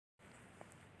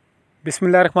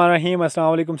बिस्मिल्लाहिर्रहमानिर्रहीम। अस्सलाम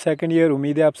वालेकुम सेकंड ईयर।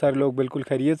 उम्मीद है आप सारे लोग बिल्कुल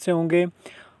खैरियत से होंगे।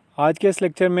 आज के इस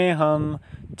लेक्चर में हम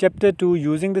chapter 2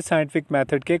 using the scientific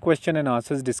method के क्वेश्चन एंड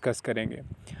आंसर्स डिस्कस करेंगे।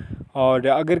 और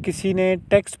अगर किसी ने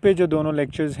टेक्स्ट पे जो दोनों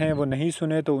लेक्चर्स हैं वो नहीं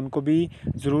सुने तो उनको भी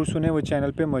ज़रूर सुने, वो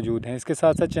चैनल पे मौजूद हैं। इसके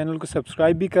साथ साथ चैनल को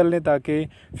सब्सक्राइब भी कर लें ताकि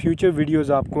फ्यूचर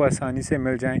वीडियोज़ आपको आसानी से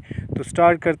मिल जाएँ। तो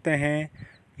स्टार्ट करते हैं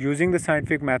यूजिंग द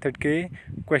साइंटिफिक मेथड के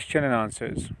question and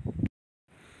answers.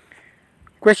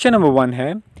 Question number 1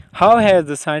 है, how has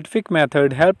the scientific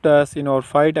method helped us in our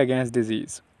fight against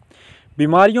disease.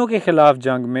 बीमारियों के ख़िलाफ़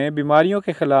जंग में, बीमारियों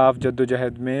के ख़िलाफ़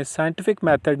जद्दोजहद में साइंटिफिक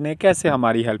मेथड ने कैसे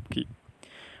हमारी हेल्प की।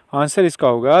 आंसर इसका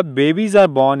होगा, babies are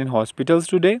born in hospitals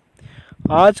today.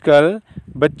 आजकल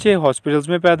बच्चे हॉस्पिटल्स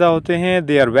में पैदा होते हैं।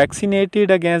 They are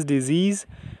vaccinated against disease.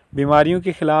 बीमारियों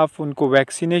के ख़िलाफ़ उनको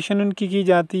वैक्सीनेशन उनकी की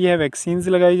जाती है, वैक्सीन्स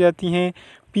लगाई जाती हैं।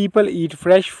 पीपल ईट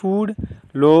फ्रेश फूड,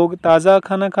 लोग ताज़ा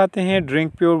खाना खाते हैं।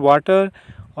 ड्रिंक प्योर वाटर,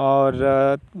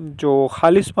 और जो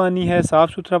खालिश पानी है,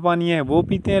 साफ़ सुथरा पानी है, वो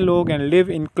पीते हैं लोग। And live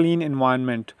in clean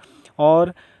environment,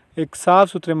 और एक साफ़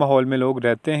सुथरे माहौल में लोग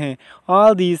रहते हैं।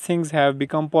 All these things have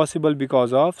become possible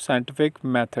because of scientific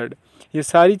method. ये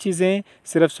सारी चीज़ें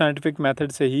सिर्फ साइंटिफिक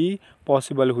मेथड से ही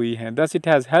पॉसिबल हुई हैं। Thus it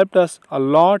has helped us a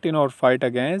lot in our fight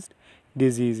against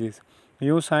disease.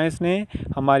 यूँ साइंस ने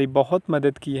हमारी बहुत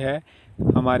मदद की है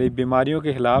हमारी बीमारियों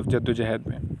के ख़िलाफ़ जद्दोजहद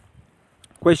में।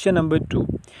 Question number 2.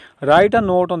 Write a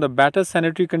note on the better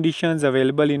sanitary conditions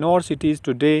available in our cities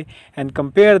today and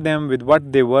compare them with what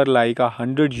they were like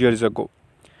 100 years ago.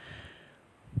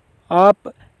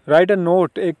 आप राइट अ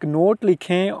नोट, एक नोट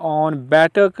लिखें ऑन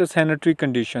बेटर सैनिटरी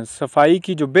कंडीशंस, सफाई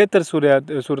की जो बेहतर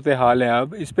सूरत हाल है,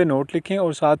 अब इस पे नोट लिखें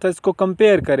और साथ इसको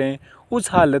कंपेयर करें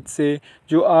उस हालत से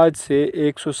जो आज से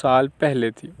 100 साल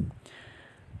पहले थी।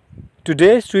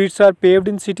 Today streets are paved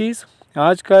in cities.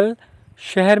 आजकल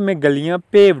शहर में गलियां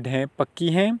पेव्ड हैं, पक्की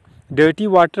हैं। Dirty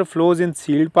water flows in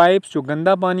sealed pipes, जो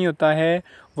गंदा पानी होता है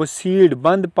वो सील्ड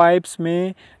बंद पाइप्स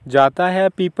में जाता है।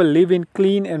 People live in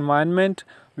clean environment,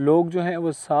 लोग जो हैं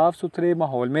वो साफ़ सुथरे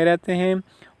माहौल में रहते हैं।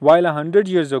 वाइल 100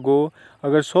 years ago,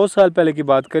 अगर 100 साल पहले की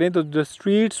बात करें तो द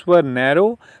स्ट्रीट्स वर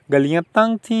नैरो, गलियां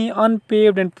तंग थीं।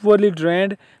 अनपेव्ड एंड पुअरली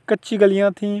ड्रेन्ड, कच्ची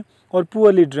गलियां थीं और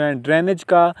पुअरली ड्रेन्ड, ड्रेनेज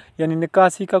का यानी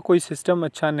निकासी का कोई सिस्टम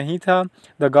अच्छा नहीं था।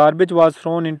 The garbage was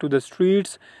thrown into the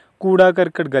streets, कूड़ा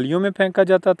करकट गलियों में फेंका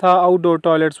जाता था। आउटडोर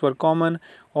टॉयलेट्स वर कॉमन,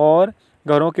 और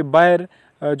घरों के बाहर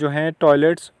जो हैं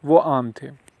टॉयलेट्स वो आम थे।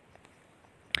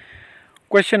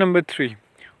 Question number 3.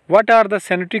 What are the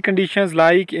sanitary conditions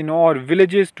like in our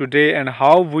villages today and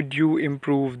how would you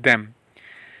improve them?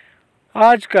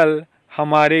 आजकल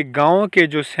हमारे गांव के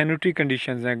जो सैनिटरी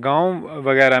कंडीशंस हैं, गांव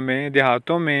वगैरह में,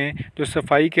 देहातों में जो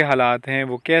सफाई के हालात हैं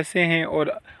वो कैसे हैं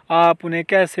और आप उन्हें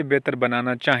कैसे बेहतर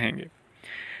बनाना चाहेंगे।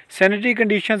 Sanitary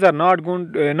conditions are not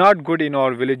good in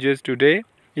our villages today,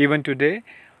 even today.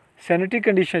 Sanitary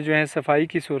condition जो हैं, सफाई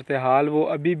की सूरत हाल, वो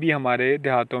अभी भी हमारे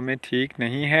देहातों में ठीक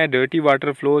नहीं है। Dirty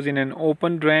water flows in an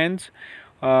open drains,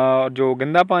 जो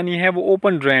गंदा पानी है वो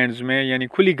ओपन ड्रेन्स में यानी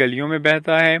खुली गलियों में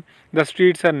बहता है। The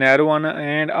streets are narrow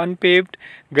and unpaved,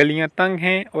 गलियां तंग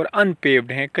हैं और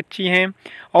अनपेव्ड हैं, कच्ची हैं।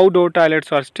 Outdoor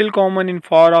toilets are still common in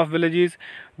far of villages,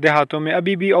 देहातों में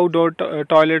अभी भी आउटडोर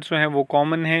टॉयलेट्स जो हैं वो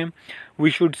कॉमन हैं।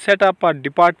 We should set up a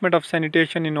department of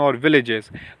sanitation in our villages,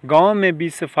 गाँव में भी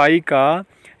सफाई का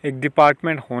एक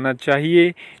डिपार्टमेंट होना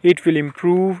चाहिए। It will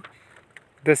improve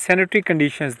the sanitary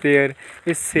conditions there,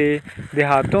 इससे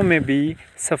देहातों में भी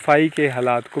सफाई के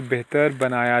हालात को बेहतर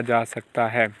बनाया जा सकता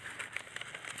है।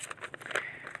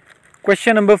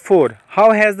 Question number 4.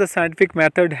 How has the scientific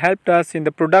method helped us in the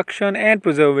production and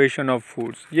preservation of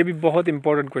foods. ये भी बहुत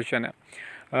इंपॉर्टेंट क्वेश्चन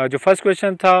है। जो फर्स्ट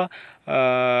क्वेश्चन था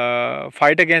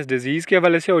फाइट अगेंस्ट डिजीज़ के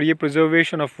हवाले से, और ये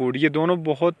प्रिजर्वेशन ऑफ फूड, ये दोनों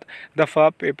बहुत दफ़ा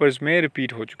पेपर्स में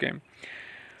रिपीट हो चुके हैं।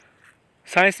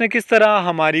 साइंस ने किस तरह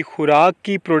हमारी खुराक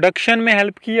की प्रोडक्शन में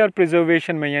हेल्प की और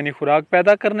प्रिजर्वेशन में यानी खुराक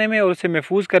पैदा करने में और उसे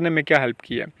महफूज करने में क्या हेल्प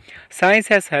की है।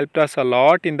 Science has helped us a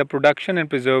lot in the production and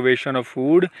preservation of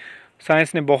food.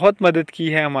 Science ने बहुत मदद की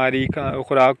है हमारी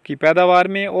खुराक की पैदावार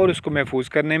में और उसको महफूज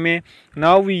करने में।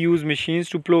 Now we use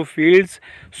machines to plough fields,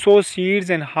 so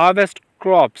seeds and harvest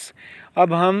crops.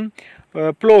 अब हम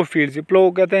प्लो फील्ड्स, प्लो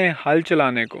कहते हैं हल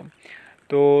चलाने को,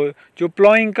 तो जो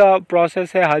प्लोइंग का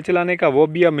प्रोसेस है हल चलाने का वो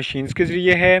भी अब मशीन्स के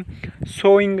ज़रिए है।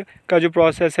 सोइंग का जो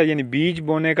प्रोसेस है यानी बीज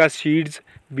बोने का, सीड्स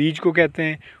बीज को कहते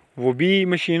हैं, वो भी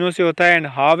मशीनों से होता है। एंड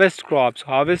हार्वेस्ट क्रॉप्स,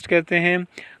 हार्वेस्ट कहते हैं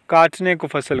काटने को,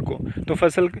 फसल को। तो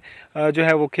फसल जो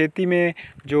है वो खेती में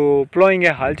जो प्लोइंग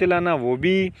है हल चलाना वो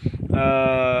भी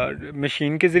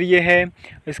मशीन के ज़रिए है।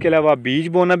 इसके अलावा बीज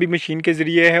बोना भी मशीन के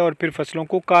ज़रिए है और फिर फसलों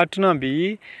को काटना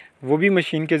भी वो भी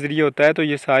मशीन के ज़रिए होता है। तो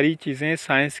ये सारी चीज़ें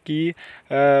साइंस की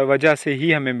वजह से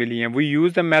ही हमें मिली हैं। We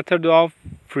use the method of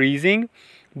freezing,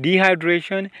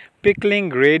 dehydration, pickling,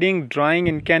 grading, drawing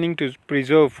and Canning to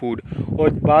preserve food. और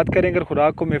बात करें अगर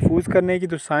खुराक को महफूज करने की,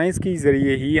 तो साइंस के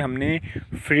ज़रिए ही हमने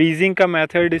फ्रीजिंग का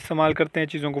मेथड इस्तेमाल करते हैं,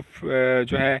 चीज़ों को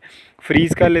जो है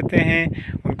फ्रीज़ कर लेते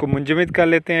हैं, उनको मुंजमद कर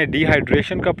लेते हैं।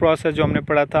 डिहाइड्रेशन का प्रोसेस जो हमने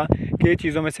पढ़ा था कि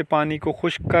चीज़ों में से पानी को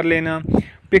खुश्क कर लेना,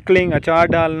 पिकलिंग अचार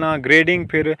डालना, ग्रेडिंग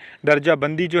फिर दर्जा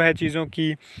बंदी जो है चीज़ों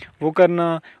की वो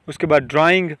करना, उसके बाद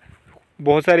ड्राइंग,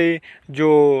 बहुत सारे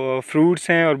जो फ्रूट्स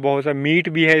हैं और बहुत सारा मीट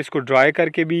भी है, इसको ड्राई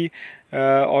करके भी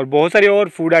और बहुत सारे और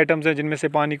फूड आइटम्स हैं जिनमें से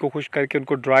पानी को खुश्क करके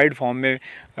उनको ड्राइड फॉर्म में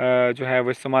जो है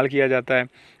वो इस्तेमाल किया जाता है।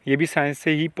 ये भी साइंस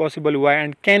से ही पॉसिबल हुआ है।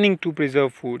 And Canning to preserve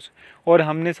foods, और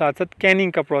हमने साथ साथ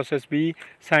कैनिंग का प्रोसेस भी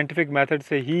साइंटिफिक मेथड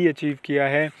से ही अचीव किया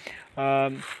है।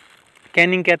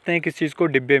 कैनिंग कहते हैं किस चीज़ को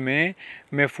डिब्बे में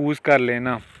महफूज कर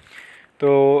लेना।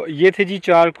 तो ये थे जी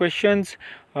 4 क्वेश्चंस,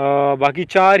 बाकी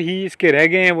 4 ही इसके रह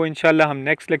गए हैं, वो इंशाल्लाह हम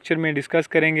नेक्स्ट लेक्चर में डिस्कस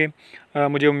करेंगे।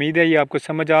 मुझे उम्मीद है ये आपको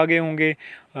समझ आ गए होंगे।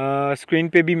 स्क्रीन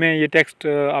पे भी मैं ये टेक्स्ट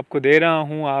आपको दे रहा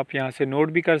हूँ, आप यहाँ से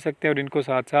नोट भी कर सकते हैं और इनको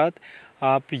साथ साथ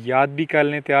आप याद भी कर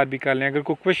लें, तैयार भी कर लें। अगर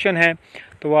कोई क्वेश्चन है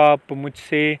तो आप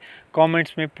मुझसे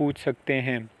कमेंट्स में पूछ सकते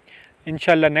हैं।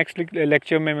 इंशाल्लाह नेक्स्ट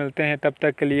लेक्चर में मिलते हैं, तब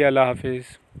तक के लिए अल्लाह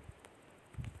हाफिज़।